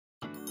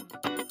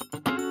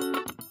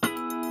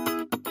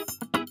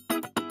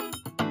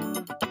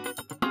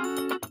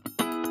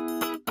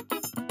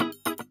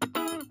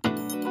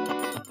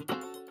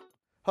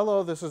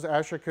Hello, this is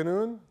Ashur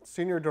Kanoon,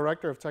 Senior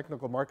Director of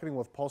Technical Marketing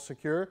with Pulse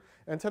Secure,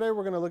 and today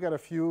we're going to look at a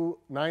few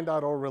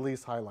 9.0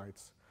 release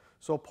highlights.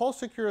 So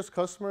Pulse Secure's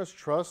customers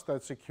trust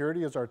that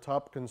security is our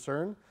top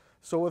concern,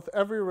 so with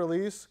every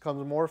release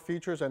comes more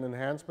features and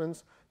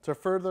enhancements to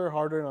further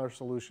harden our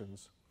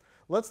solutions.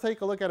 Let's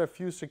take a look at a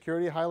few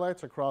security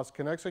highlights across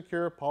Connect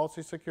Secure,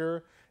 Policy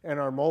Secure, and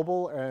our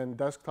mobile and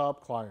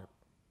desktop client.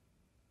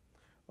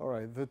 All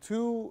right, the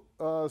two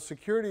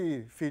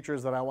security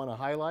features that I want to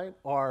highlight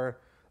are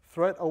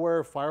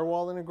threat-aware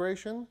firewall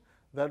integration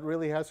that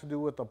really has to do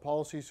with the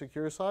policy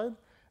secure side,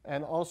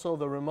 and also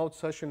the remote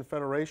session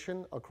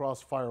federation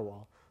across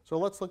firewall. So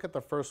let's look at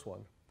the first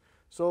one.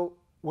 So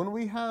when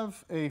we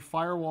have a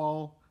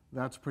firewall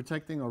that's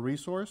protecting a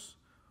resource,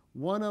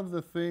 one of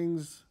the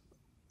things,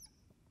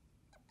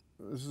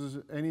 this is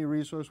any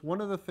resource,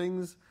 one of the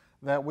things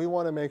that we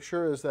want to make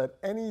sure is that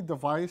any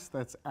device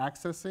that's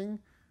accessing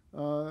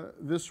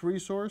this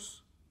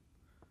resource,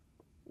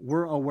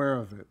 we're aware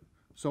of it.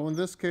 So in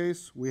this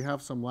case, we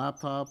have some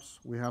laptops,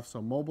 we have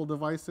some mobile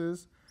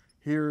devices.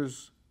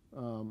 Here's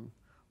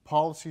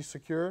Policy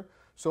Secure.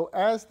 So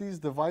as these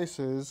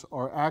devices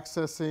are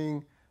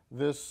accessing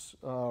this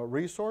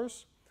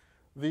resource,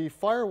 the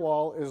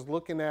firewall is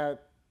looking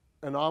at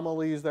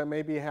anomalies that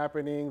may be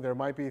happening. There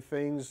might be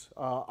things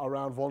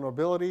around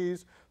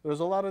vulnerabilities.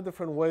 There's a lot of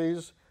different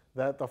ways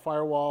that the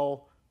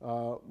firewall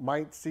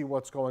might see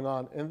what's going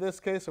on. In this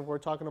case, if we're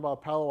talking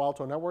about Palo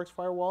Alto Networks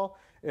firewall,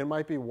 it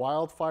might be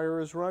wildfire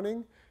is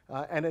running,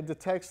 and it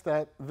detects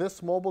that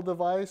this mobile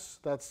device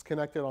that's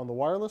connected on the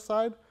wireless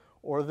side,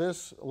 or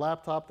this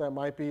laptop that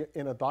might be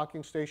in a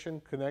docking station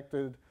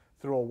connected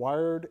through a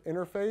wired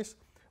interface,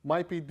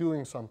 might be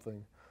doing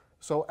something.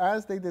 So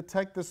as they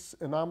detect this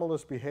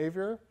anomalous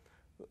behavior,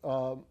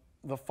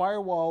 the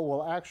firewall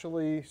will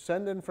actually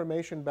send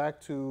information back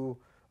to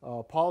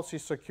Policy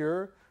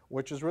Secure,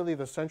 which is really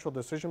the central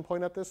decision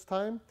point at this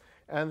time.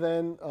 And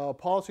then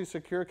Policy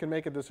Secure can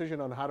make a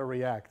decision on how to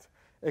react.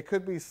 It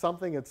could be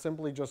something it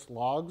simply just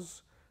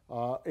logs.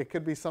 It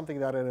could be something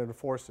that it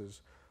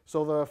enforces.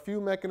 So the few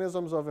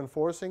mechanisms of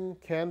enforcing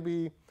can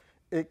be,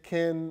 it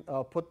can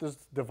put this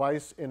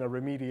device in a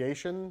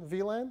remediation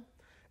VLAN.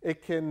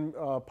 It can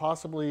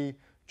possibly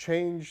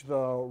change the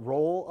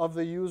role of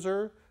the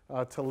user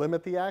to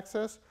limit the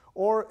access,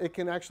 or it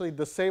can actually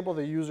disable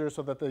the user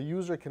so that the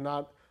user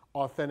cannot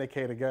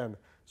authenticate again.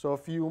 So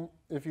if you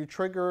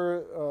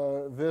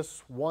trigger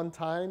this one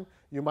time,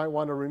 you might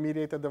want to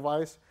remediate the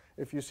device.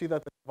 If you see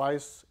that the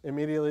device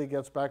immediately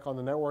gets back on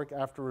the network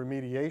after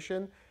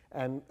remediation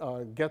and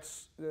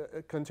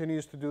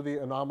continues to do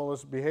the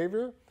anomalous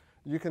behavior,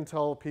 you can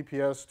tell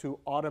PPS to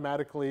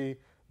automatically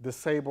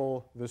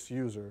disable this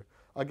user.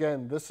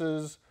 Again, this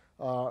is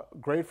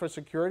great for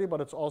security, but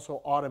it's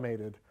also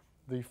automated.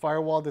 The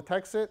firewall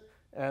detects it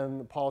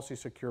and Policy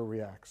Secure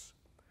reacts.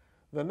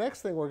 The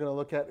next thing we're going to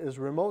look at is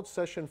remote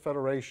session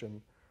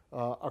federation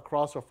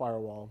across a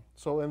firewall.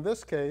 So in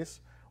this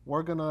case,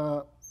 we're going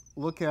to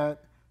look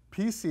at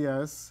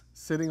PCS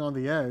sitting on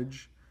the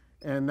edge,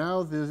 and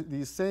now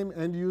these same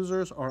end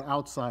users are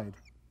outside.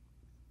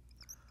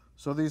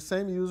 So these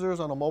same users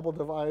on a mobile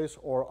device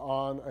or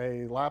on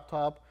a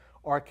laptop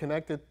are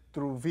connected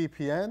through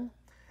VPN.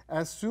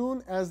 As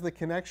soon as the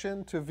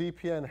connection to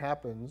VPN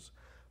happens,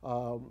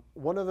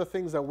 one of the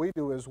things that we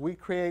do is we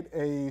create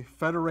a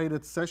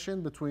federated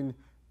session between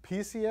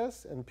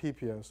PCS and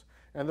PPS.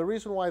 And the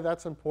reason why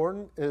that's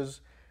important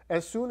is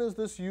as soon as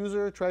this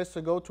user tries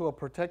to go to a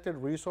protected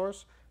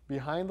resource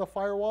behind the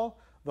firewall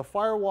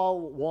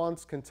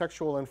wants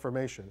contextual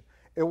information.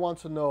 It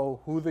wants to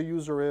know who the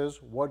user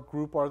is, what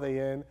group are they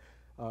in,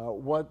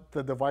 what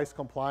the device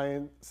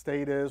compliant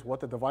state is, what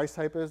the device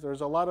type is.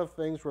 There's a lot of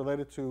things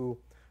related to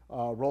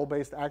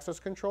role-based access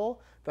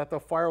control that the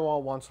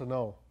firewall wants to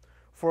know.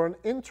 For an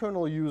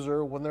internal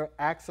user, when they're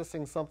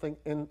accessing something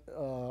in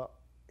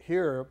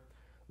here,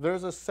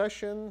 there's a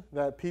session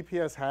that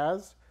PPS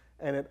has,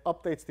 and it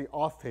updates the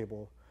auth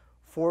table.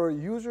 For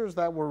users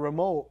that were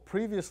remote,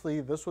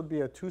 previously, this would be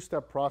a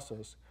two-step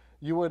process.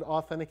 You would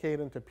authenticate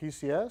into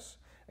PCS,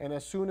 and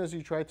as soon as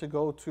you tried to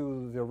go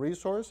to the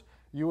resource,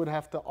 you would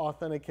have to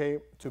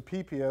authenticate to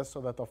PPS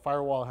so that the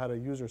firewall had a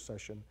user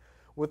session.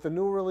 With the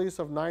new release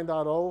of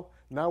 9.0,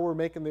 now we're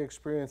making the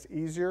experience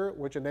easier,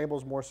 which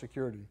enables more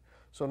security.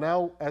 So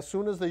now, as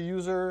soon as the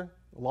user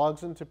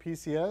logs into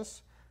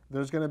PCS,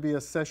 there's going to be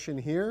a session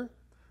here.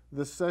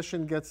 This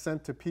session gets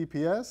sent to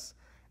PPS.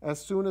 As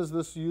soon as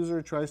this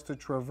user tries to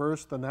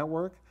traverse the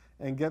network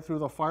and get through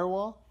the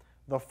firewall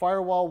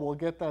will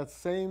get that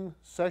same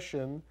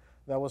session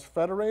that was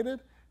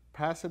federated,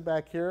 pass it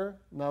back here.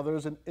 Now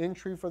there's an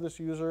entry for this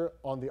user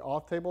on the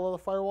auth table of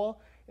the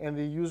firewall, and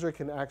the user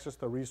can access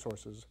the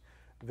resources.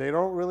 They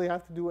don't really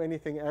have to do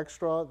anything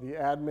extra. The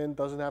admin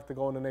doesn't have to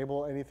go and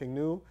enable anything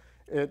new.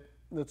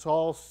 It's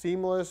all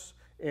seamless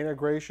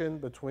integration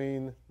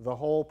between the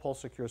whole Pulse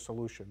Secure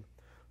solution.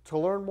 To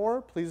learn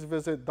more, please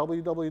visit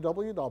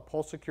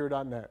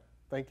www.pulsesecure.net.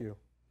 Thank you.